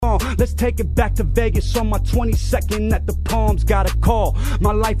Let's take it back to Vegas on my 22nd at the Palms. Got a call.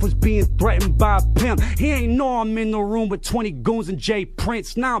 My life was being threatened by a pimp. He ain't know I'm in the room with 20 goons and Jay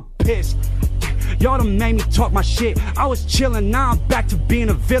Prince. Now I'm pissed. Y'all done made me talk my shit. I was chillin', now I'm back to being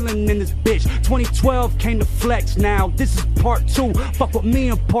a villain in this bitch. 2012 came to flex, now this is part 2. Fuck with me,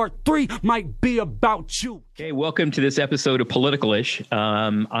 and part 3 might be about you. Okay, welcome to this episode of Political-ish.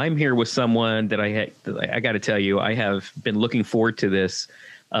 I'm here with someone that I got to tell you, I have been looking forward to this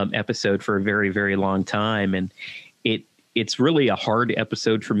episode for a very, very long time, and it's really a hard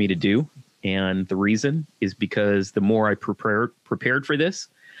episode for me to do. And the reason is because the more I prepared for this,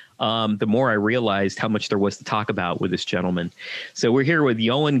 the more I realized how much there was to talk about with this gentleman. So we're here with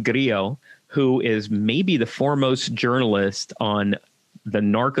Ioan Grillo, who is maybe the foremost journalist on the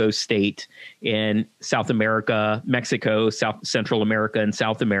narco state in South America, Mexico, Central America, and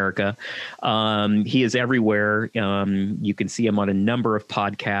South America. He is everywhere. You can see him on a number of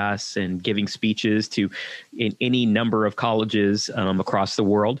podcasts and giving speeches in any number of colleges across the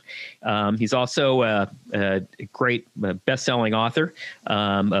world. He's also a great best-selling author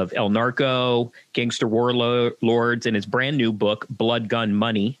of El Narco, Gangster Warlords, and his brand new book, Blood, Gun,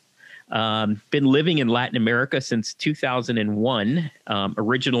 Money. Been living in Latin America since 2001,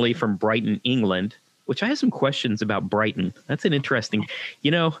 originally from Brighton, England, which I have some questions about Brighton. That's an interesting,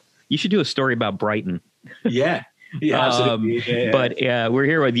 you should do a story about Brighton. Yeah. Yeah, absolutely. Yeah. But we're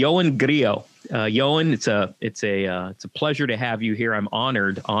here with Ioan Grillo. Ioan, it's a pleasure to have you here. I'm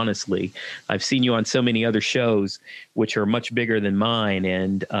honored, honestly. I've seen you on so many other shows, which are much bigger than mine,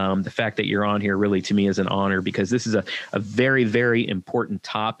 and the fact that you're on here really, to me, is an honor because this is a very, very important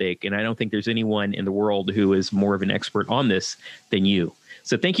topic, and I don't think there's anyone in the world who is more of an expert on this than you.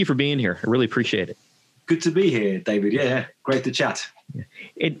 So thank you for being here. I really appreciate it. Good to be here, David. Yeah, great to chat. Yeah.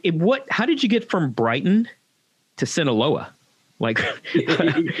 How did you get from Brighton to Sinaloa? Like,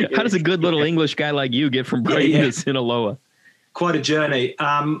 how does a good little English guy like you get from Brighton to Sinaloa? Quite a journey.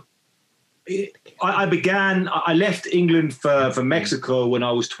 I left England for Mexico when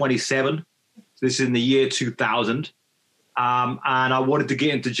I was 27. This is in the year 2000. And I wanted to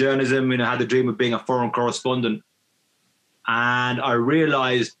get into journalism, I had the dream of being a foreign correspondent. And I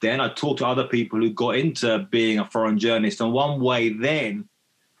realized then, I talked to other people who got into being a foreign journalist. And one way then,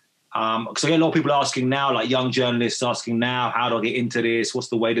 because I get a lot of people asking now, like young journalists asking now, how do I get into this? What's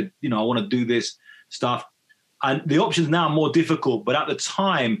the way to, I want to do this stuff. And the options now are more difficult. But at the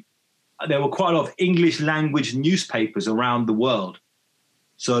time, there were quite a lot of English language newspapers around the world.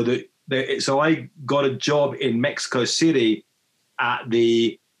 So I got a job in Mexico City at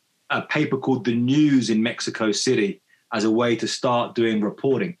a paper called The News in Mexico City as a way to start doing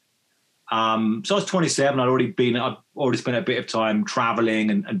reporting. So I was 27. I'd already spent a bit of time traveling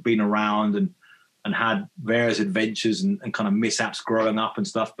and been around and had various adventures and kind of mishaps growing up and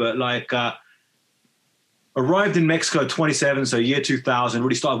stuff. But arrived in Mexico at 27, so year 2000,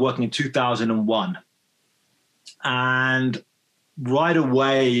 really started working in 2001. And right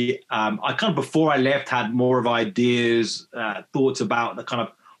away, I kind of, before I left, had more of ideas, thoughts about the kind of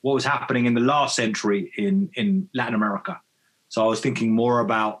what was happening in the last century in Latin America. So I was thinking more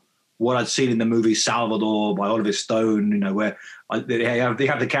about what I'd seen in the movie Salvador by Oliver Stone, where they have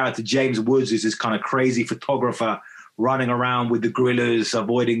the character James Woods, is this kind of crazy photographer running around with the guerrillas,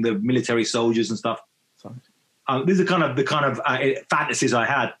 avoiding the military soldiers and stuff. These are the kind of fantasies I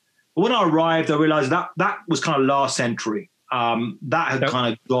had. But when I arrived, I realized that was kind of last century. That had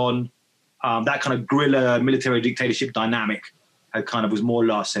kind of gone. That kind of guerrilla military dictatorship dynamic was more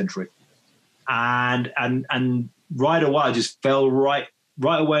last century. And right away, I just fell right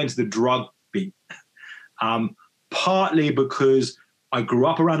away into the drug beat. Partly because I grew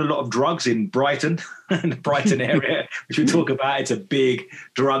up around a lot of drugs in Brighton, the Brighton area, which we talk about. It's a big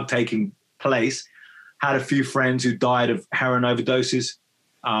drug-taking place. Had a few friends who died of heroin overdoses.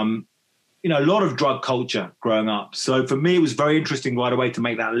 A lot of drug culture growing up. So for me, it was very interesting right away to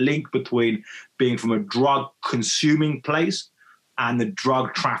make that link between being from a drug-consuming place and the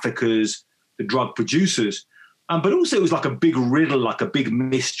drug traffickers, the drug producers. But also it was like a big riddle, like a big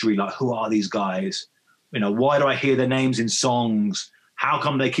mystery, like who are these guys? Why do I hear their names in songs? How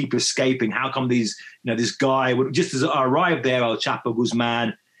come they keep escaping? How come this guy, just as I arrived there, El Chapo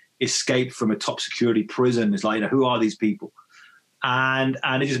Guzman escaped from a top security prison. It's like, who are these people? And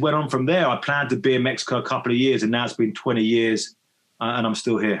it just went on from there. I planned to be in Mexico a couple of years, and now it's been 20 years, and I'm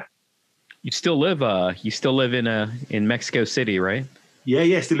still here. You still live in Mexico City, right?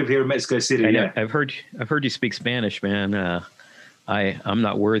 Yeah, still live here in Mexico City. Yeah. I've heard you speak Spanish, man. I'm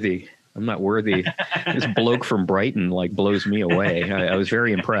not worthy. This bloke from Brighton blows me away. I was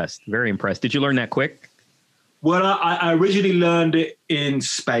very impressed. Very impressed. Did you learn that quick? Well, I originally learned it in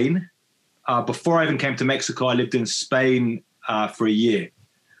Spain. Before I even came to Mexico, I lived in Spain for a year.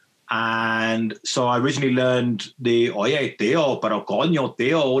 And so I originally learned the oye, tío, pero coño,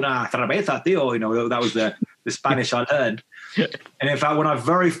 tío, una cerveza, tío. You know, that was the Spanish I learned. And in fact, when I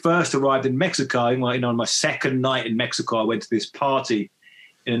very first arrived in Mexico, on my second night in Mexico, I went to this party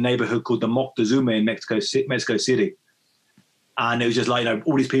in a neighborhood called the Moctezuma in Mexico City. And it was just like,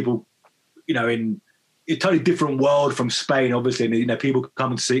 all these people, in a totally different world from Spain, obviously. And, people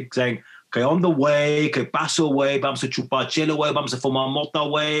come and saying, okay, on the way, que paso way, vamos a chupar chela way, vamos a fumar mota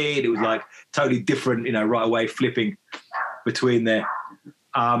way. And it was like totally different, right away, flipping between there.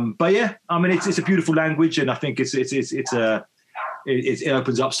 But yeah, I mean, it's a beautiful language, and I think it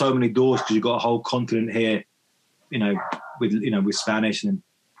opens up so many doors because you've got a whole continent here, with Spanish and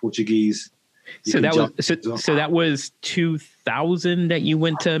Portuguese. So that was 2000 that you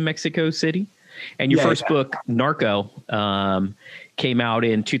went to Mexico City, and your first book, Narco, came out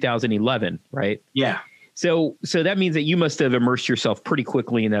in 2011, right? Yeah. So that means that you must have immersed yourself pretty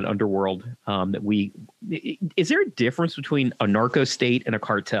quickly in that underworld. Is there a difference between a narco state and a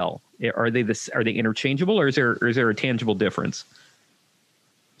cartel? Are they interchangeable, or is there a tangible difference?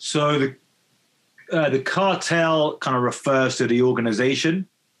 So the cartel kind of refers to the organization.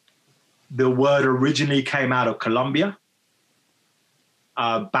 The word originally came out of Colombia.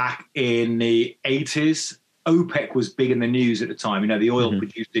 Back in the 80s, OPEC was big in the news at the time, the oil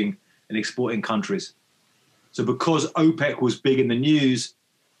producing and exporting countries. So because OPEC was big in the news,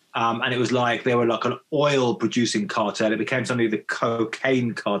 and it was like they were like an oil producing cartel, it became something of the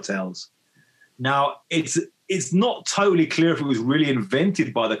cocaine cartels. Now, it's not totally clear if it was really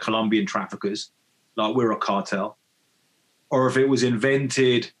invented by the Colombian traffickers, like we're a cartel, or if it was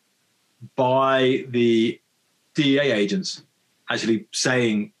invented by the DEA agents actually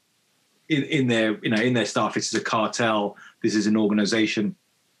saying in their stuff, this is a cartel, this is an organization.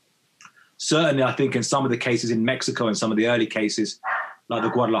 Certainly, I think in some of the cases in Mexico and some of the early cases, like the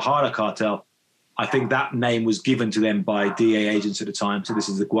Guadalajara cartel, I think that name was given to them by DEA agents at the time. So this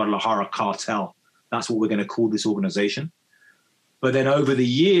is the Guadalajara cartel. That's what we're going to call this organization. But then over the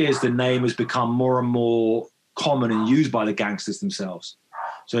years, the name has become more and more common and used by the gangsters themselves.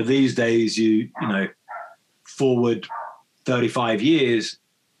 So these days, forward 35 years,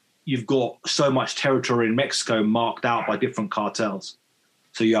 you've got so much territory in Mexico marked out by different cartels.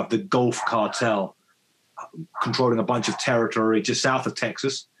 So you have the Gulf Cartel controlling a bunch of territory just south of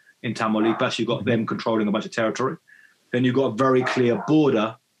Texas in Tamaulipas. You've got them controlling a bunch of territory. Then you've got a very clear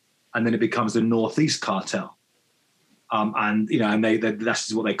border, and then it becomes the Northeast Cartel. And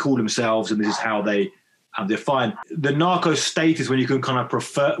that's what they call themselves, and this is how they define. The narco state is when you can kind of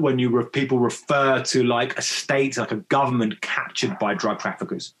people refer to like a state, like a government captured by drug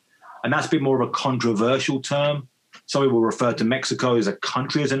traffickers. And that's a bit more of a controversial term. Some people refer to Mexico as a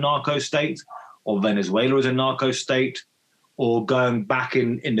country as a narco state, or Venezuela as a narco state, or going back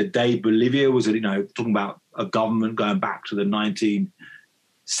in the day, Bolivia was, talking about a government going back to the 1970s,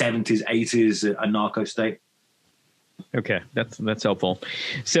 80s, a narco state. Okay, that's helpful.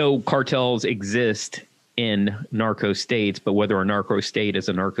 So cartels exist in narco states, but whether a narco state is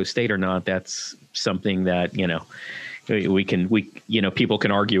a narco state or not, that's something that, people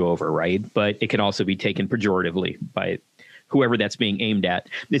can argue over, right? But it can also be taken pejoratively by whoever that's being aimed at.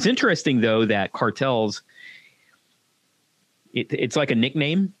 It's interesting, though, that cartels, it's like a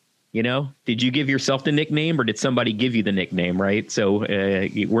nickname, Did you give yourself the nickname, or did somebody give you the nickname, right? So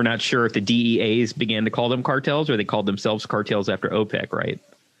we're not sure if the DEAs began to call them cartels or they called themselves cartels after OPEC, right?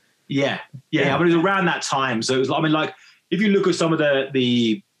 Yeah. I mean, it was around that time. So it was, like, if you look at some of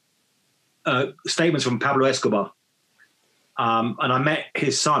the statements from Pablo Escobar, and I met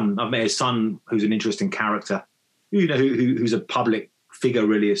his son. I've met his son, who's an interesting character, who's a public figure,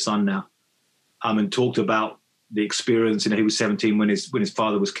 really, his son now, and talked about the experience. He was 17 when his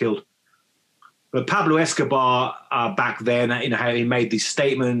father was killed. But Pablo Escobar, back then, how he made these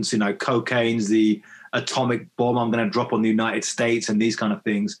statements, cocaine's the atomic bomb I'm going to drop on the United States and these kind of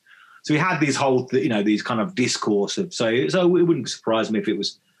things. So he had these whole, these kind of discourse of, so it wouldn't surprise me if it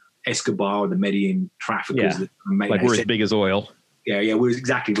was Escobar or the Medellin traffickers. Yeah. Like we're as big as oil. Yeah, we're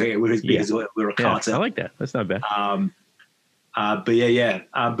exactly we're as big as oil. We're a cartel. I like that. That's not bad. But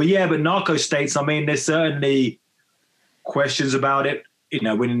narco states, I mean, there's certainly questions about it.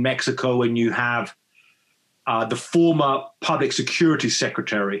 When in Mexico, when you have the former public security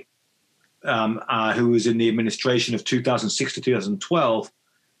secretary, who was in the administration of 2006 to 2012,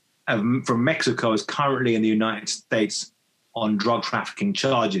 from Mexico, is currently in the United States on drug trafficking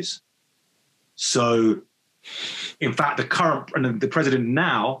charges. So, in fact, the president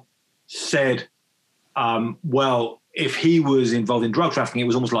now said well, if he was involved in drug trafficking, it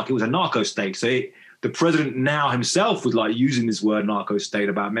was almost like it was a narco state. So the president now himself was like using this word narco state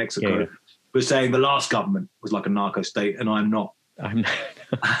about Mexico, but saying the last government was like a narco state, and I'm not. I'm not.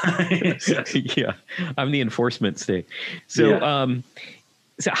 Yeah, I'm the enforcement state. So,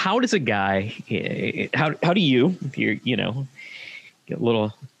 so how does a guy? How do you? If you're, get a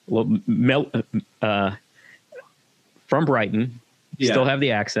little from Brighton, still have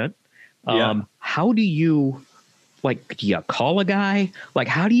the accent. How do you? Like, do you call a guy? Like,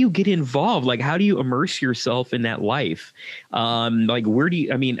 how do you get involved? Like, how do you immerse yourself in that life? Like, where do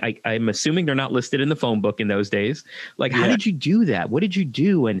you, I mean, I'm assuming they're not listed in the phone book in those days. Like, how did you do that? What did you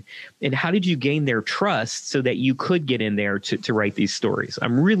do? And how did you gain their trust so that you could get in there to write these stories?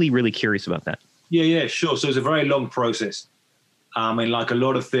 I'm really, really curious about that. Yeah, sure. So it's a very long process. And like a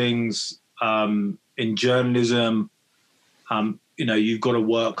lot of things in journalism, you've got to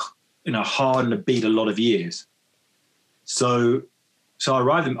work, hard and a beat a lot of years. So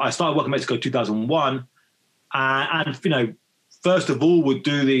I started working in Mexico in 2001, and first of all, would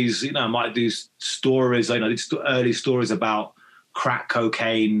do these, I might do stories, these early stories about crack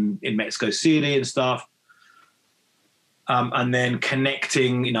cocaine in Mexico City and stuff, and then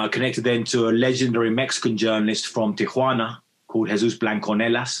connected then to a legendary Mexican journalist from Tijuana called Jesus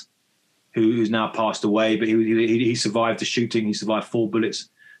Blanconelas, who's now passed away, but he survived the shooting. He survived 4 bullets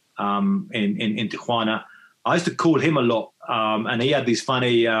in Tijuana. I used to call him a lot, and he had these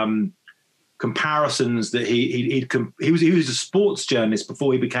funny comparisons that he was a sports journalist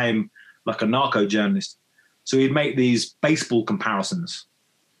before he became like a narco journalist. So he'd make these baseball comparisons.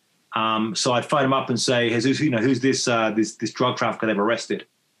 So I'd phone him up and say, Jesus, who's this drug trafficker they've arrested?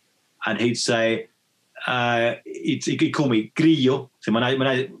 And he'd say, he'd call me Grillo. So my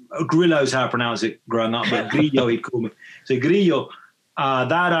name, Grillo is how I pronounce it growing up, but Grillo he'd call me. So Grillo,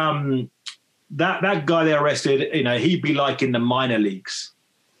 that guy they arrested, he'd be like in the minor leagues.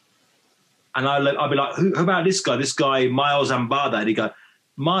 And I'd be like, who about this guy? This guy, Miles Zambada. And he'd go,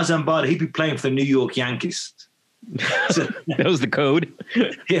 Miles Zambada, he'd be playing for the New York Yankees. So, that was the code.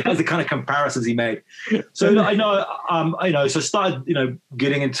 Yeah, that was the kind of comparisons he made. So I know, so I started,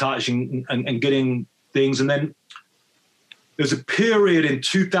 getting in touch and getting things. And then there was a period in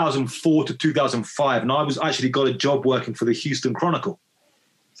 2004 to 2005, and I was actually got a job working for the Houston Chronicle.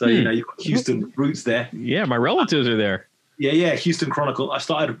 So, you've got Houston roots there. Yeah, my relatives are there. Yeah, Houston Chronicle. I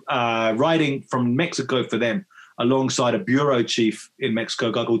started writing from Mexico for them alongside a bureau chief in Mexico,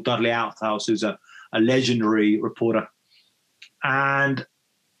 a guy called Dudley Outhouse, who's a legendary reporter. And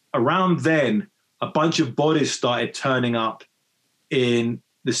around then, a bunch of bodies started turning up in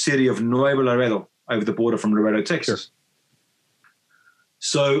the city of Nuevo Laredo, over the border from Laredo, Texas. Sure.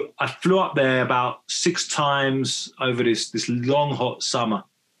 So I flew up there about 6 times over this long, hot summer,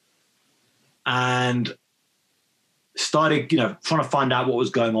 and started, trying to find out what was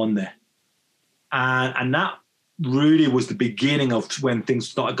going on there. And that really was the beginning of when things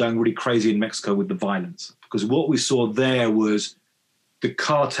started going really crazy in Mexico with the violence. Because what we saw there was the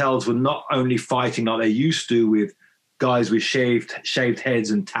cartels were not only fighting like they used to with guys with shaved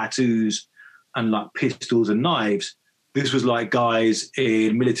heads and tattoos and like pistols and knives. This was like guys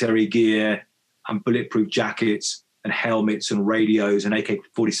in military gear and bulletproof jackets and helmets and radios and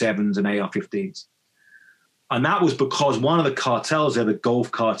AK-47s and AR-15s. And that was because one of the cartels there, the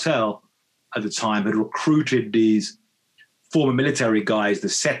Gulf Cartel at the time, had recruited these former military guys, the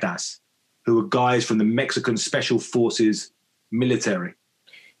Zetas, who were guys from the Mexican Special Forces military.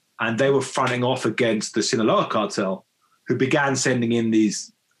 And they were fronting off against the Sinaloa cartel, who began sending in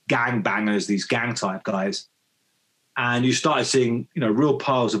these gang bangers, these gang type guys. And you started seeing, real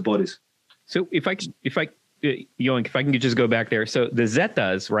piles of bodies. So if I Ioan, if I can just go back there. So the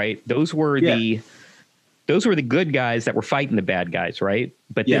Zetas, right? Those were the good guys that were fighting the bad guys, right?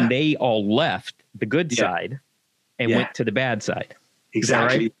 But then they all left the good side and went to the bad side.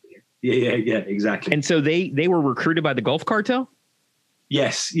 Exactly. Right? Yeah, exactly. And so they were recruited by the Gulf Cartel?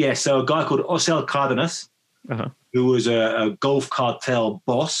 Yes. So a guy called Osel Cardenas, who was a Gulf Cartel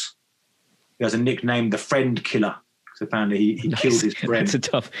boss, he has a nickname, the Friend Killer. So apparently he killed his friend. That's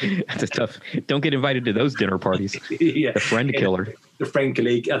a tough. Don't get invited to those dinner parties. The Friend Killer. The Friend Killer.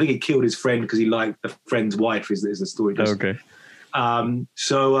 I think he killed his friend because he liked the friend's wife, is the story. Okay.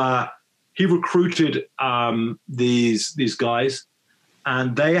 So he recruited these guys,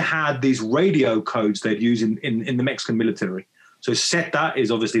 and they had these radio codes they'd use in the Mexican military. So Zeta is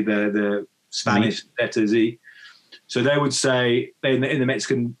obviously the Spanish letter Z. So they would say, in the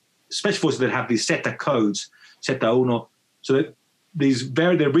Mexican Special Forces, they'd have these Zeta codes, Zeta Uno. So that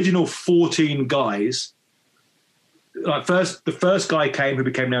the original 14 guys, the first guy came who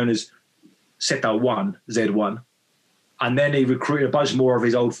became known as Zeta 1, Z1. And then he recruited a bunch more of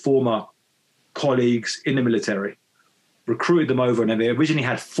his old former colleagues in the military, recruited them over, and then they originally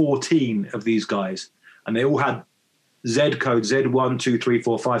had 14 of these guys, and they all had Z code, Z1, 2, 3,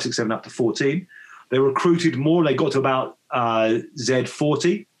 4, 5, 6, 7, up to 14. They recruited more. They got to about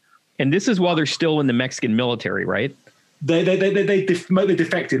Z40. And this is while they're still in the Mexican military, right? They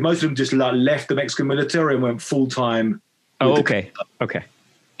defected. Most of them just left the Mexican military and went full time. Oh, okay. Okay.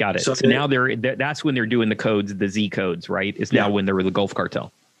 Got it. So now that's when they're doing the codes, the Z codes, right? It's now when they were the Gulf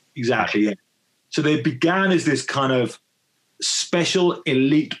Cartel. Exactly. Yeah. So they began as this kind of special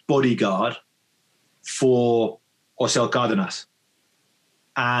elite bodyguard for Osel Cardenas.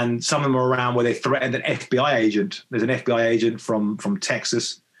 And some of them are around where they threatened an FBI agent. There's an FBI agent from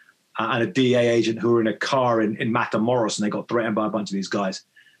Texas and a DA agent who were in a car in Matamoros, and they got threatened by a bunch of these guys.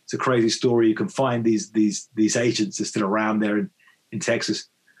 It's a crazy story. You can find these agents are still around there in Texas.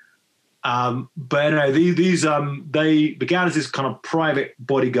 But anyway, they began as this kind of private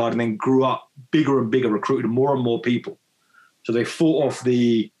bodyguard and then grew up bigger and bigger, recruited more and more people. So they fought off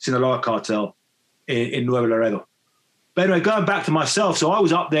the Sinaloa cartel in Nuevo Laredo. But anyway, going back to myself, so I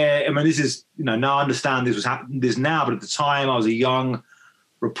was up there. I mean, this is, now I understand this was happening this now, but at the time I was a young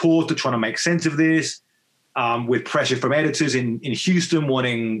reporter trying to make sense of this, with pressure from editors in Houston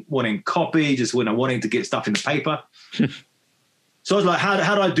wanting copy, just wanting to get stuff in the paper. So I was like,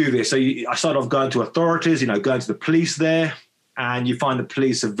 how do I do this? So I started off going to authorities, going to the police there, and you find the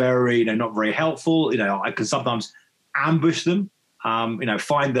police are very, not very helpful. I can sometimes ambush them,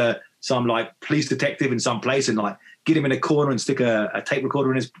 find some like police detective in some place and like get him in a corner and stick a tape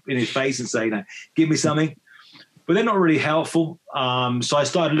recorder in his face and say, give me something. But they're not really helpful. So I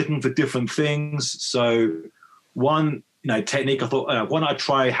started looking for different things. So one, technique, I thought, why not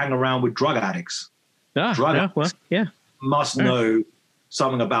try hang around with drug addicts? Must know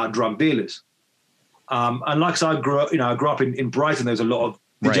something about drug dealers. And like I said, I grew up in Brighton. There's a lot of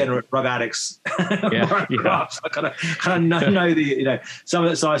degenerate drug addicts. So I kind of know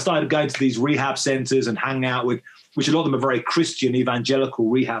so I started going to these rehab centers and hanging out with, which a lot of them are very Christian evangelical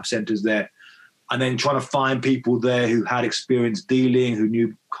rehab centers there, and then trying to find people there who had experience dealing, who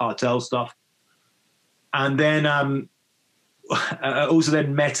knew cartel stuff. And then also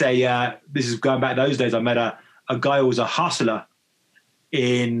then met this is going back those days, I met a guy who was a hustler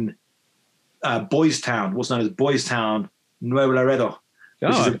in Boys Town, what's known as Boys Town, Nuevo Laredo.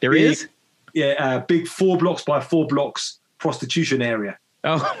 Oh, there is? Yeah, big 4 blocks by 4 blocks prostitution area.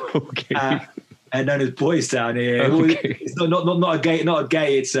 Oh, okay. And known as Boys Town. Yeah, okay. It's not a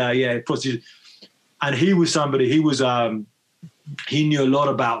gay. It's prostitution. And he was somebody. He was he knew a lot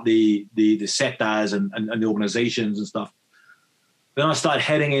about the Zetas and the organizations and stuff. Then I started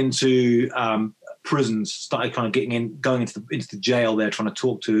heading into prisons. Started kind of going into the jail there, trying to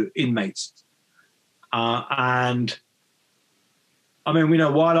talk to inmates. And I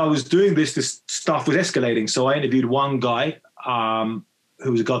mean, while I was doing this stuff was escalating. So I interviewed one guy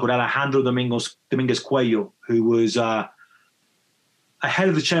who was a guy called Alejandro Dominguez Cuello, who was head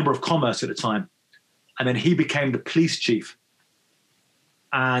of the Chamber of Commerce at the time. And then he became the police chief.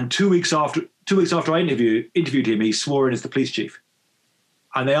 And 2 weeks after I interviewed him, he swore in as the police chief.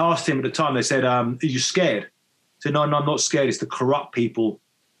 And they asked him at the time, they said, are you scared? He said, no, I'm not scared. It's the corrupt people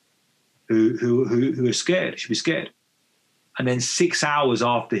who are scared, should be scared. And then 6 hours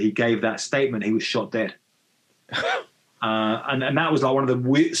after he gave that statement, he was shot dead. And that was like one of the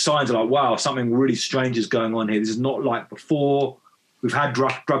weird signs of like, wow, something really strange is going on here. This is not like before. We've had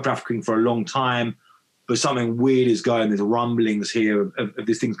drug trafficking for a long time, but something weird is going. There's rumblings here of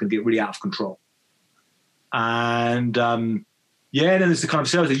this thing's going to get really out of control. And then there's the kind of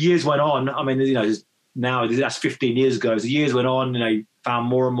so the years went on. I mean, now that's 15 years ago. As the years went on, found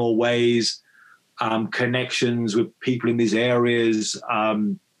more and more ways, connections with people in these areas,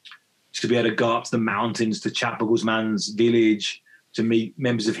 to be able to go up to the mountains, to Chapo Guzman's village, to meet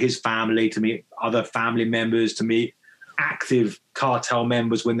members of his family, to meet other family members, to meet active cartel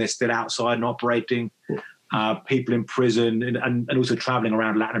members when they're still outside and operating, people in prison, and also traveling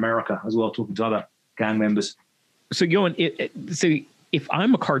around Latin America as well, talking to other gang members. So, so if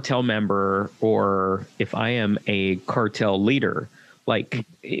I'm a cartel member or if I am a cartel leader, like,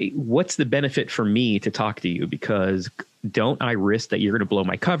 what's the benefit for me to talk to you? Because don't I risk that you're going to blow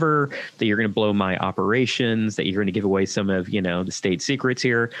my cover, that you're going to blow my operations, that you're going to give away some of, the state secrets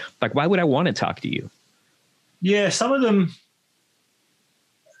here? Like, why would I want to talk to you? Yeah, some of them,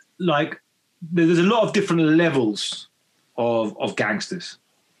 like, there's a lot of different levels of gangsters.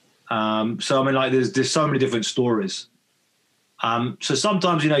 So, I mean, like, there's so many different stories. So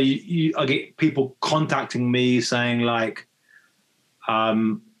sometimes, I get people contacting me saying, like,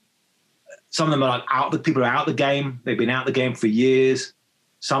 Some of them are like out. The people are out the game. They've been out the game for years.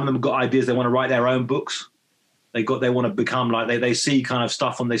 Some of them have got ideas. They want to write their own books. They want to become like they see kind of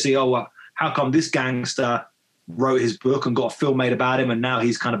stuff, and they see, oh, well, how come this gangster wrote his book and got a film made about him, and now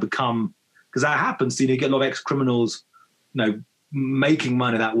he's kind of become, because that happens. You get a lot of ex-criminals, making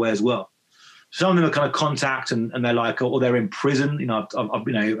money that way as well. Some of them are kind of contact, and they're like, or they're in prison. I've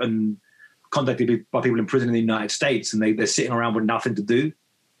and contacted by people in prison in the United States, and they're sitting around with nothing to do,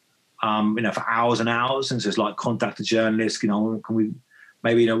 for hours and hours. And so it's like, contact a journalist. Can we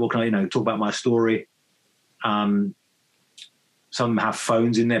maybe what can I talk about my story? Some of them have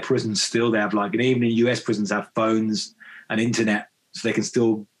phones in their prisons still. They have and even in US prisons have phones and internet, so they can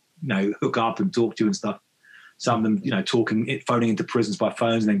still hook up and talk to you and stuff. Some of them phoning into prisons by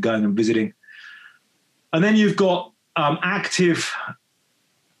phones and then going and visiting. And then you've got active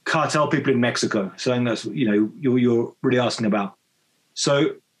cartel people in Mexico. So I think that's you're really asking about.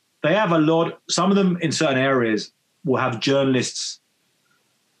 So they have a lot. Some of them in certain areas will have journalists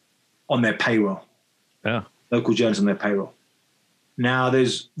on their payroll. Yeah, local journalists on their payroll. Now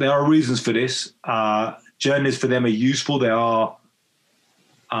there are reasons for this. Journalists for them are useful. They are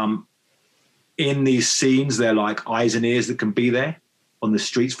in these scenes. They're like eyes and ears that can be there on the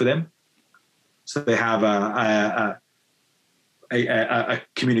streets for them. So they have a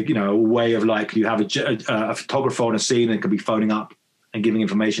way of you have a photographer on a scene and can be phoning up and giving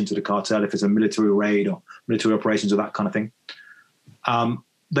information to the cartel if it's a military raid or military operations or that kind of thing.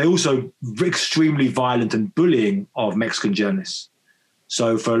 They also extremely violent and bullying of Mexican journalists.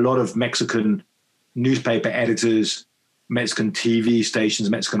 So for a lot of Mexican newspaper editors, Mexican TV stations,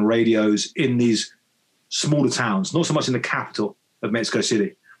 Mexican radios in these smaller towns, not so much in the capital of Mexico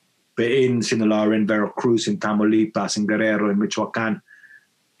City, but in Sinaloa, in Veracruz, in Tamaulipas, in Guerrero, in Michoacan,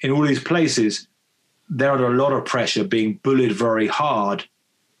 in all these places, they're under a lot of pressure, being bullied very hard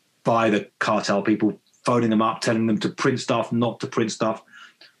by the cartel people, phoning them up, telling them to print stuff, not to print stuff.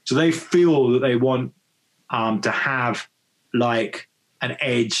 So they feel that they want to have an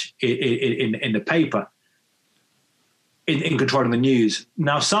edge in the paper, in controlling the news.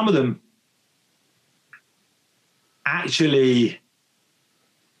 Now, some of them actually,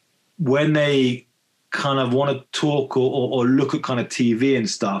 when they kind of want to talk or look at kind of TV and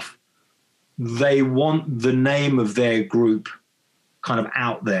stuff, they want the name of their group kind of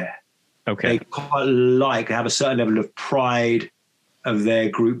out there. Okay. They quite have a certain level of pride of their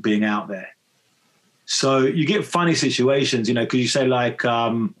group being out there. So you get funny situations, because you say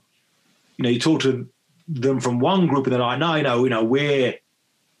you talk to them from one group and they're like, no, we're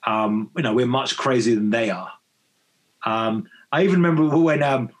much crazier than they are. I even remember when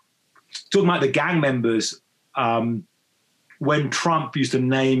talking about the gang members, when Trump used to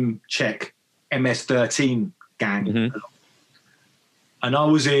name check MS-13 gang. Mm-hmm. And I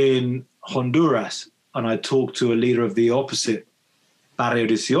was in Honduras and I talked to a leader of the opposite Barrio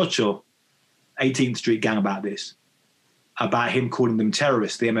 18th Street gang about this, about him calling them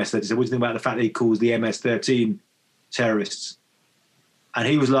terrorists, the MS-13. So what do you think about the fact that he calls the MS-13 terrorists? And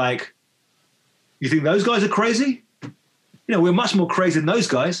he was like, you think those guys are crazy? We're much more crazy than those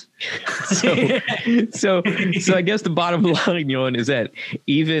guys. So I guess the bottom line, Ioan, is that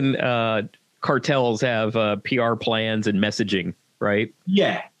even cartels have PR plans and messaging, right?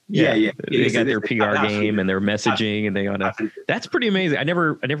 Yeah. They got their PR game and their messaging, and they got to. That's pretty amazing. I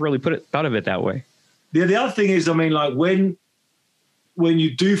never really thought of it that way. The other thing is, when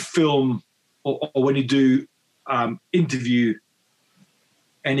you do film or when you do interview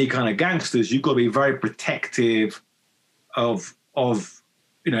any kind of gangsters, you've got to be very protective of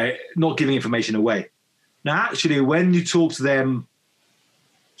not giving information away. Now, actually, when you talk to them,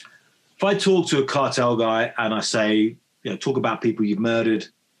 if I talk to a cartel guy and I say, talk about people you've murdered,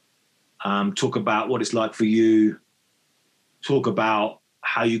 talk about what it's like for you, talk about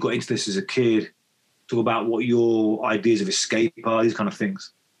how you got into this as a kid, talk about what your ideas of escape are, these kind of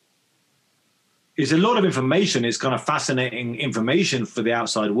things. It's a lot of information. It's kind of fascinating information for the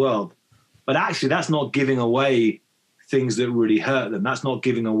outside world. But actually, that's not giving away things that really hurt them. That's not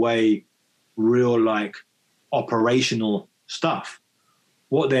giving away real, operational stuff.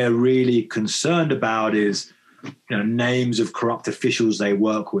 What they're really concerned about is, names of corrupt officials they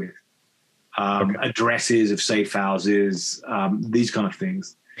work with, addresses of safe houses, these kind of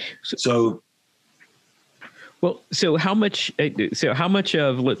things. So how much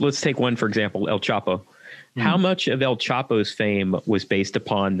of, let's take one, for example, El Chapo. How much of El Chapo's fame was based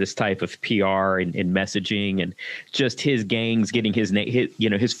upon this type of PR and messaging and just his gangs getting his name,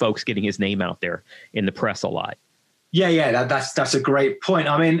 his folks getting his name out there in the press a lot? Yeah, that's a great point.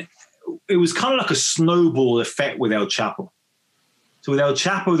 I mean, it was kind of like a snowball effect with El Chapo. So with El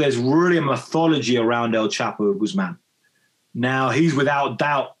Chapo, there's really a mythology around El Chapo Guzman. Now, he's without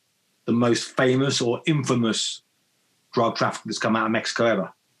doubt the most famous or infamous drug trafficker that's come out of Mexico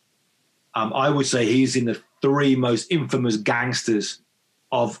ever. I would say he's in the three most infamous gangsters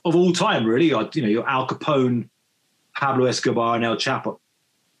of all time, really. Your Al Capone, Pablo Escobar, and El Chapo.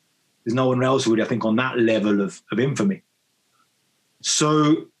 There's no one else really, I think, on that level of infamy.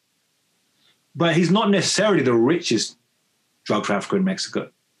 So, but he's not necessarily the richest drug trafficker in Mexico.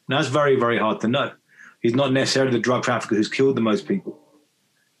 And that's very, very hard to know. He's not necessarily the drug trafficker who's killed the most people.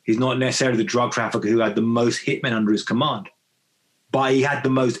 He's not necessarily the drug trafficker who had the most hitmen under his command, but he had the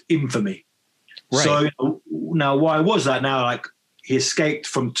most infamy. Right. So now, why was that? Now, like, he escaped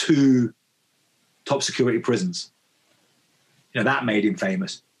from 2 top security prisons. That made him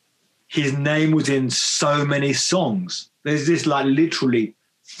famous. His name was in so many songs. There's this, like, literally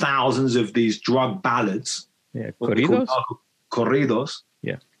thousands of these drug ballads. Yeah, corridos. Corridos.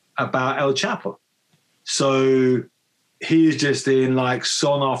 Yeah. About El Chapo. So he's just in, like,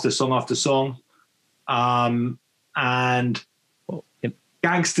 song after song after song. And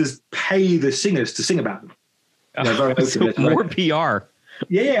gangsters pay the singers to sing about them. Very open. So more PR.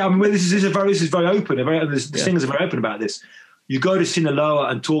 Yeah, I mean, this is very open. The singers are very open about this. You go to Sinaloa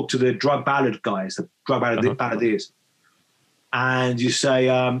and talk to the drug ballad guys, the drug balladeers, and you say,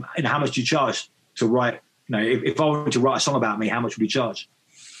 how much do you charge to write? If I wanted to write a song about me, how much would you charge?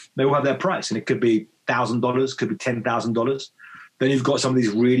 They all have their price, and it could be $1,000, could be $10,000. Then you've got some of these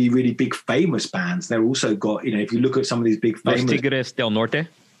really, really big famous bands. They're also got, if you look at some of these big famous... Los Tigres del Norte?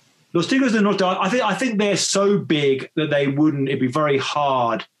 Los Tigres del Norte, I think they're so big that it'd be very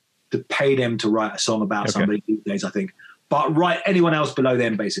hard to pay them to write a song about somebody these days, I think. But write anyone else below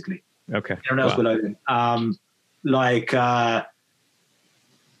them, basically. Okay. Anyone else below them.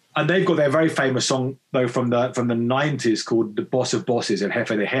 And they've got their very famous song, though, from the 90s called The Boss of Bosses, El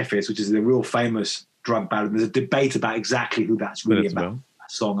Jefe de Jefes, which is the real famous drug ballad. There's a debate about exactly who that's really about,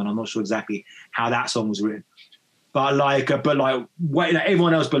 that song, and I'm not sure exactly how that song was written. But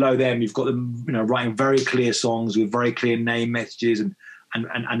everyone else below them, you've got them, writing very clear songs with very clear name messages and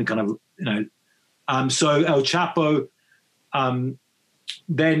kind of, so El Chapo,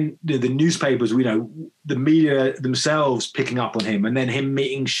 then the newspapers, the media themselves picking up on him, and then him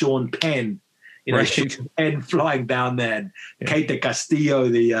meeting Sean Penn, Sean Penn flying down there, and Kate de Castillo,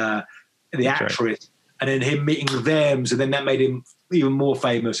 the actress, right. And then him meeting them, so then that made him even more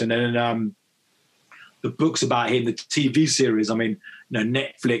famous. And then the books about him, the TV series,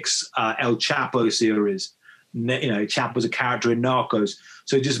 Netflix El Chapo series, Chapo's a character in Narcos.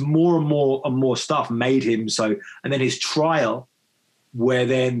 So just more and more stuff made him so. And then his trial, where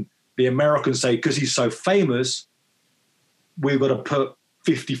then the Americans say, because he's so famous, we've got to put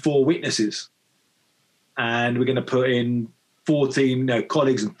 54 witnesses, and we're going to put in 14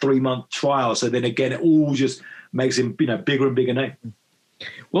 colleagues in 3-month trial. So then again, it all just makes him bigger and bigger name.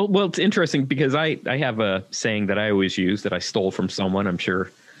 Well, it's interesting because I have a saying that I always use that I stole from someone. I'm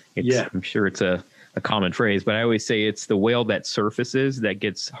sure it's a common phrase, but I always say it's the whale that surfaces that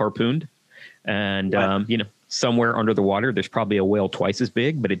gets harpooned. And, right. Somewhere under the water, there's probably a whale twice as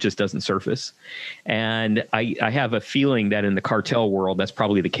big, but it just doesn't surface. And I have a feeling that in the cartel world, that's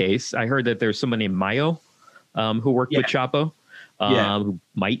probably the case. I heard that there's someone named Mayo who worked with Chapo, who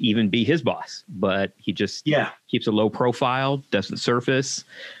might even be his boss, but he just keeps a low profile, doesn't surface.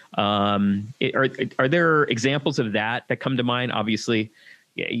 Are there examples of that come to mind? Obviously,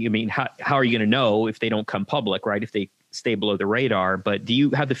 how are you going to know if they don't come public, right? If they stay below the radar. But do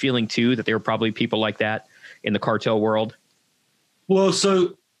you have the feeling, too, that there are probably people like that in the cartel world? Well,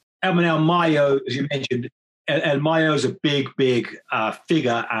 so El Mayo, as you mentioned, El Mayo is a big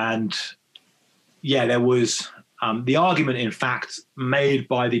figure. And there was the argument, in fact, made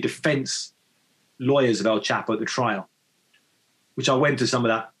by the defense lawyers of El Chapo at the trial, which I went to some of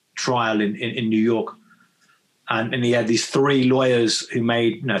that trial in New York. And he had these 3 lawyers who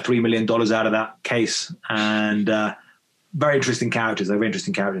made $3 million out of that case. And very interesting characters. They're very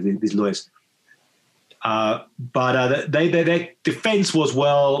interesting characters, these lawyers. But their defense was,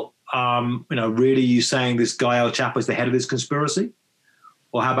 really you saying this guy El Chapo is the head of this conspiracy?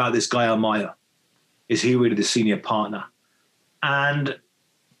 Or how about this guy El Mayo? Is he really the senior partner? And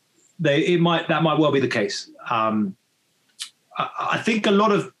that might well be the case. I think a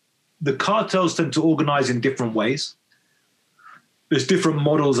lot of the cartels tend to organize in different ways. There's different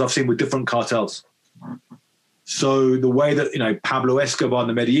models I've seen with different cartels. So the way that, Pablo Escobar and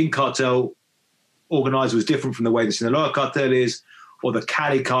the Medellin cartel organized was different from the way the Sinaloa cartel is, or the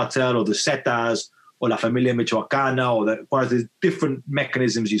Cali cartel, or the Zetas, or La Familia Michoacana, whereas there's different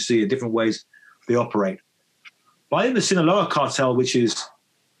mechanisms you see in different ways they operate. But I think the Sinaloa cartel, which is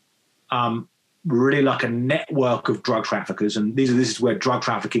really like a network of drug traffickers, and this is where drug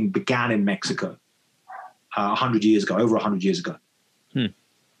trafficking began in Mexico 100 years ago, over 100 years ago.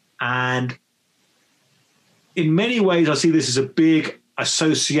 And in many ways, I see this as a big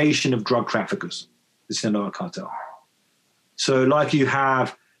association of drug traffickers, the Sinaloa cartel. So like you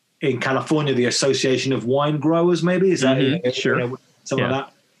have in California, the Association of Wine Growers, maybe? Is that sure. Something like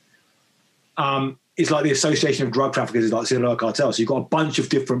that? It's like the Association of Drug Traffickers is like Sinaloa cartel. So you've got a bunch of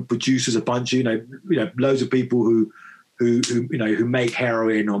different producers, a bunch of, loads of people who make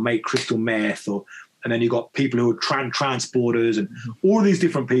heroin or make crystal meth, and then you've got people who are transporters, and all these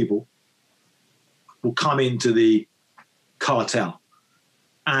different people will come into the cartel.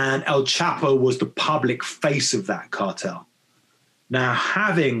 And El Chapo was the public face of that cartel. Now,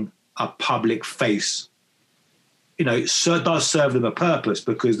 having a public face, does serve them a purpose,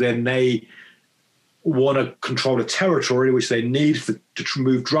 because then they want to control a territory which they need to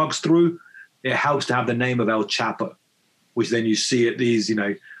move drugs through. It helps to have the name of El Chapo, which then you see at these,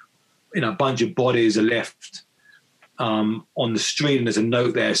 a bunch of bodies are left on the street, and there's a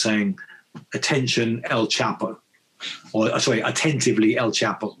note there saying, "Attention, El Chapo," or sorry, "Attentively, El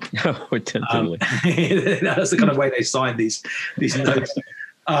Chapo." Oh, attentively. That's the kind of way they sign these notes.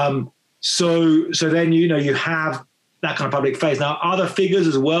 So then you have that kind of public face. Now, other figures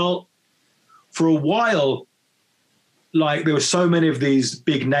as well. For a while, like there were so many of these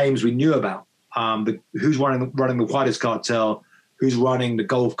big names we knew about. Who's running the Juarez cartel? Who's running the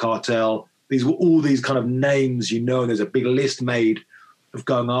Gulf cartel? These were all these kind of names, and there's a big list made of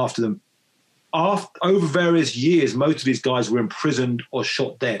going after them. Over various years, most of these guys were imprisoned or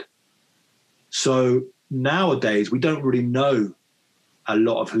shot dead. So nowadays, we don't really know a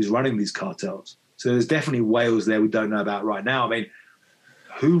lot of who's running these cartels. So there's definitely whales there we don't know about right now. I mean,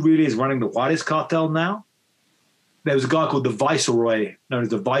 who really is running the Juarez cartel now? There was a guy called the Viceroy, known as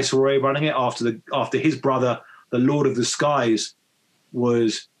the Viceroy, running it after his brother, the Lord of the Skies,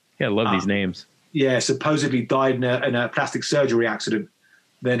 was... Yeah, I love these names. Yeah, supposedly died in a plastic surgery accident.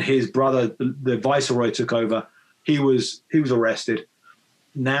 Then his brother, the Viceroy, took over. He was arrested.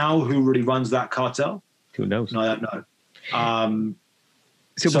 Now, who really runs that cartel? Who knows? No, I don't know.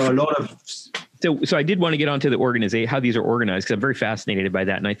 So a lot of... So I did want to get onto the organization, how these are organized, because I'm very fascinated by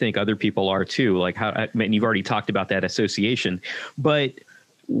that, and I think other people are too. Like you've already talked about that association, but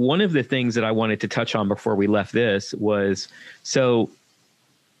one of the things that I wanted to touch on before we left this was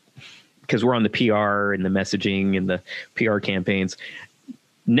because we're on the PR and the messaging and the PR campaigns.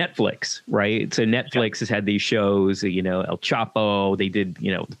 Netflix, right? So Netflix has had these shows, El Chapo. They did,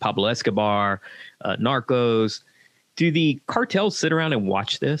 Pablo Escobar, Narcos. Do the cartels sit around and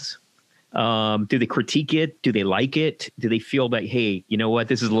watch this? Do they critique it? Do they like it? Do they feel that, hey, you know what,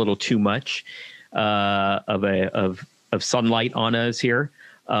 this is a little too much of sunlight on us here?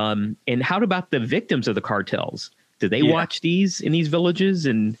 And how about the victims of the cartels? Do they watch these in these villages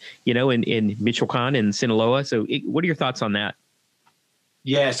and, in Michoacan and Sinaloa? So what are your thoughts on that?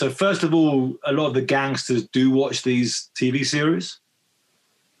 Yeah. So first of all, a lot of the gangsters do watch these TV series.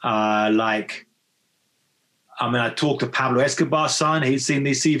 I talked to Pablo Escobar's son. He'd seen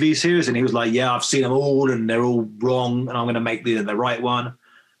these TV series, and he was like, yeah, I've seen them all, and they're all wrong, and I'm going to make the right one.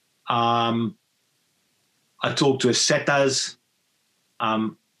 I talked to a Zetas,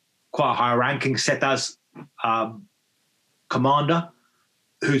 quite a high-ranking Zetas commander,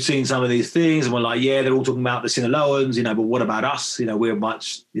 who'd seen some of these things, and were like, yeah, they're all talking about the Sinaloans, but what about us? We're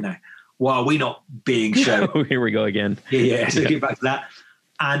much, why are we not being shown? Here we go again. Yeah, so get back to that.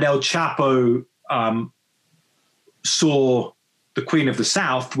 And El Chapo... saw the Queen of the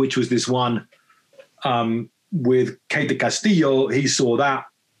South, which was this one with Kate de Castillo. He saw that,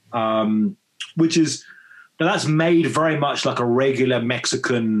 that's made very much like a regular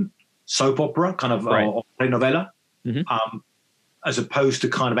Mexican soap opera, kind of or telenovela, as opposed to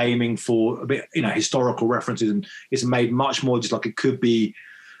kind of aiming for a bit, historical references. And it's made much more just like it could be,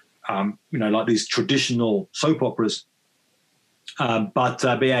 like these traditional soap operas. But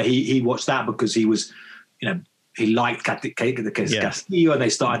yeah, he watched that because he was, he liked Kate de Castillo, and they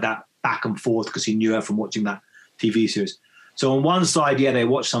started that back and forth because he knew her from watching that TV series. So on one side, yeah, they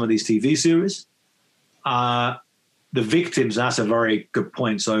watched some of these TV series. The victims, that's a very good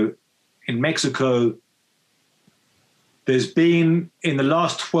point. So in Mexico, there's been, in the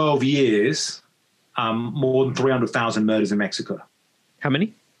last 12 years, more than 300,000 murders in Mexico. How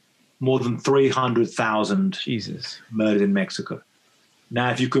many? More than 300,000 murders in Mexico.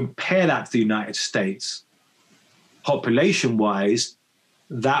 Now, if you compare that to the United States, population-wise,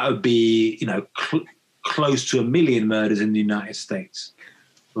 that would be, close to 1 million murders in the United States,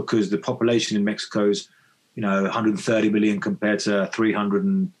 because the population in Mexico is 130 million compared to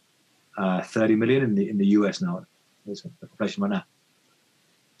 330 million in the US now. There's a population right now.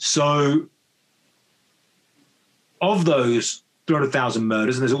 So of those 300,000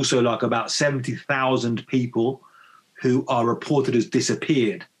 murders, and there's also like about 70,000 people who are reported as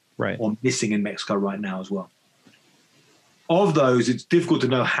disappeared or missing in Mexico right now as well. Of those, it's difficult to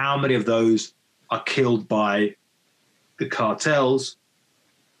know how many of those are killed by the cartels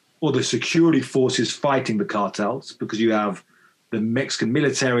or the security forces fighting the cartels, because you have the Mexican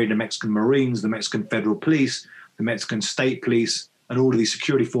military, the Mexican Marines, the Mexican Federal Police, the Mexican State Police, and all of these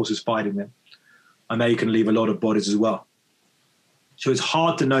security forces fighting them. And they can leave a lot of bodies as well. So it's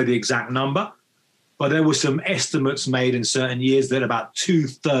hard to know the exact number, but there were some estimates made in certain years that about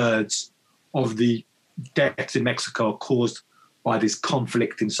 2/3 of the deaths in Mexico are caused by this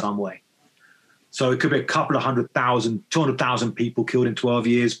conflict in some way. So it could be a couple of 100,000, 200,000 people killed in 12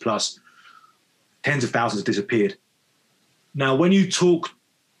 years, plus tens of thousands disappeared. Now, when you talk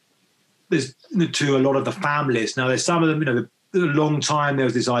to a lot of the families, now there's some of them, a long time there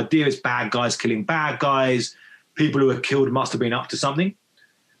was this idea it's bad guys killing bad guys. People who were killed must have been up to something.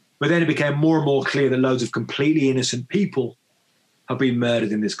 But then it became more and more clear that loads of completely innocent people have been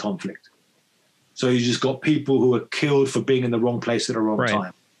murdered in this conflict. So you just got people who were killed for being in the wrong place at the wrong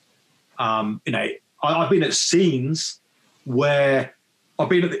time. I've been at scenes where I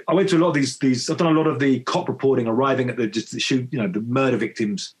went to a lot of these. I've done a lot of the cop reporting, arriving at the murder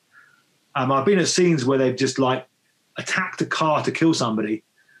victims. I've been at scenes where they've just like attacked a car to kill somebody,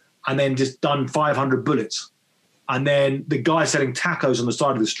 and then just done 500 bullets, and then the guy selling tacos on the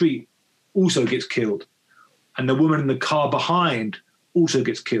side of the street also gets killed, and the woman in the car behind also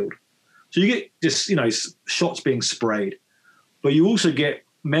gets killed. So you get just shots being sprayed, but you also get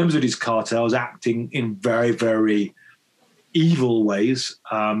members of these cartels acting in very, very evil ways,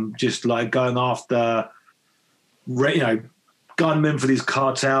 just like going after, gunmen for these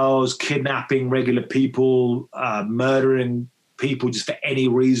cartels, kidnapping regular people, murdering people just for any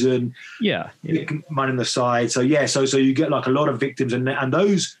reason. Money on the side. So you get like a lot of victims, and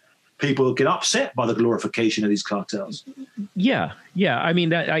those people get upset by the glorification of these cartels. I mean,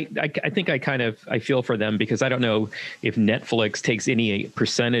 that I think I feel for them, because I don't know if Netflix takes any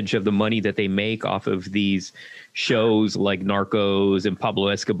percentage of the money that they make off of these shows like Narcos and Pablo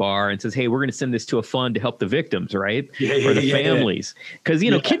Escobar and says, hey, we're going to send this to a fund to help the victims, right? For the families. Because,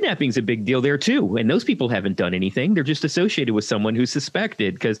 kidnapping's a big deal there too. And those people haven't done anything. They're just associated with someone who's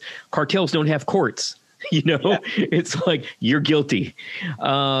suspected, because cartels don't have courts. It's like, you're guilty.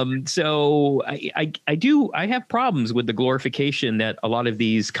 So I have problems with the glorification that a lot of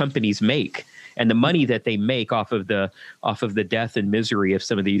these companies make, and the money that they make off of the death and misery of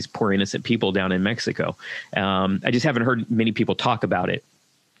some of these poor innocent people down in Mexico. I just haven't heard many people talk about it.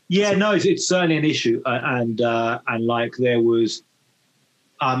 Yeah, no, it's certainly an issue. And like there was,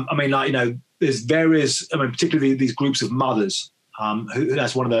 there's various, particularly these groups of mothers.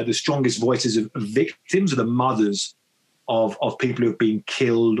 That's one of the strongest voices of victims, are the mothers of people who have been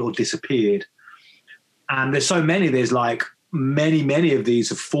killed or disappeared. And there's so many. There's like many of these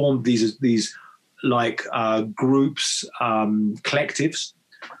have formed these groups, collectives,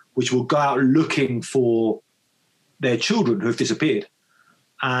 which will go out looking for their children who have disappeared.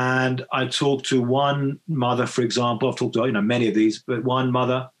 And I talked to one mother, for example. I've talked to many of these, but one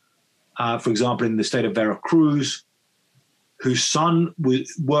mother, for example, in the state of Veracruz, whose son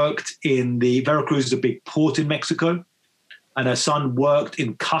worked in Veracruz is a big port in Mexico, and her son worked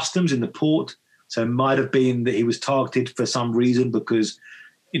in customs in the port. So it might have been that he was targeted for some reason because,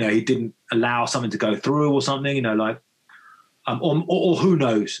 he didn't allow something to go through or something, or who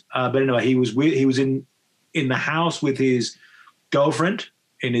knows. But anyway, he was in the house with his girlfriend,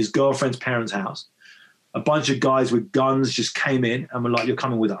 in his girlfriend's parents' house. A bunch of guys with guns just came in and were like, you're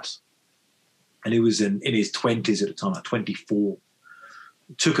coming with us. And he was in his 20s at the time, like 24.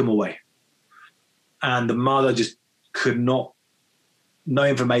 Took him away. And the mother just no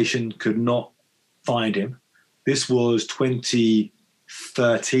information, could not find him. This was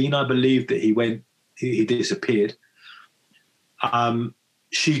 2013, I believe, that he disappeared.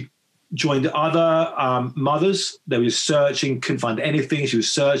 She joined other mothers. They were searching, couldn't find anything. She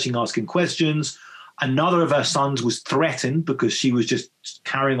was searching, asking questions. Another of her sons was threatened because she was just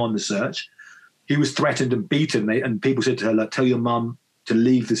carrying on the search. He was threatened and beaten, and people said to her, tell your mum to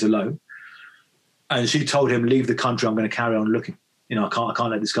leave this alone. And she told him, leave the country, I'm going to carry on looking. I can't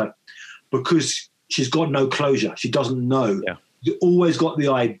let this go. Because she's got no closure. She doesn't know. Yeah. She's always got the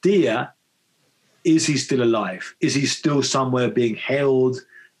idea, is he still alive? Is he still somewhere being held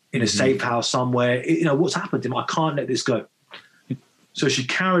in a safe house somewhere? What's happened to him? I can't let this go. So she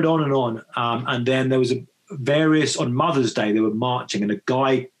carried on and on. And then there was on Mother's Day, they were marching, and a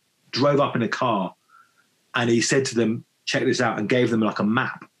guy drove up in a car, and he said to them, check this out, and gave them like a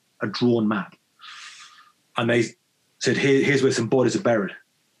map, a drawn map. And they said, here's where some bodies are buried.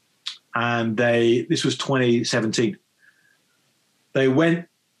 And this was 2017. They went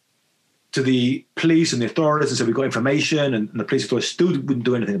to the police and the authorities and said, we got information, and the police authorities still wouldn't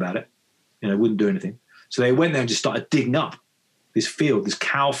do anything about it. Wouldn't do anything. So they went there and just started digging up this field, this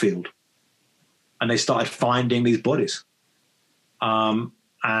cow field, and they started finding these bodies.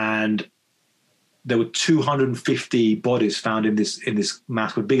 And there were 250 bodies found in this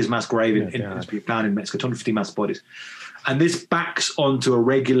mass, the biggest mass grave found in Mexico, 250 mass bodies. And this backs onto a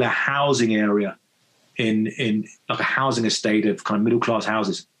regular housing area in like a housing estate of kind of middle-class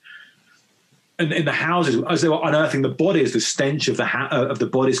houses. And in the houses, as they were unearthing the bodies, the stench of the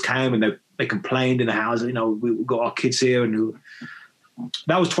bodies came, and they complained in the house, we've got our kids here. And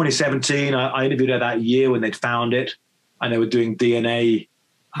that was 2017. I interviewed her that year when they'd found it, and they were doing DNA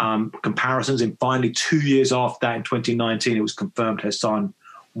comparisons. And finally, 2 years after that, in 2019, it was confirmed her son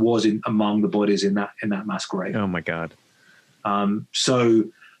was among the bodies in that mass grave. Oh my God.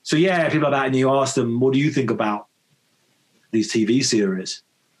 So yeah, people like that, and you ask them, what do you think about these TV series?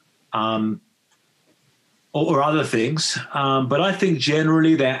 Or other things. But I think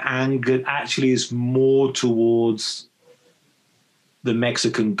generally their anger actually is more towards the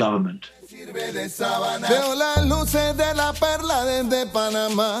Mexican government. Veo las luces de la perla desde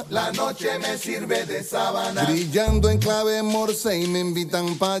Panamá. La noche me sirve de sábana. Brillando en clave morse y me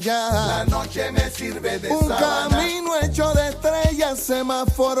invitan para allá. La noche me sirve de sábana. Un camino hecho de estrellas,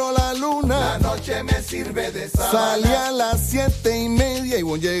 semáforo la luna. La noche me sirve de sábana. Salí a las 7:30 y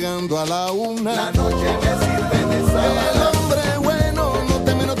voy llegando a la 1. La noche me sirve de sábana.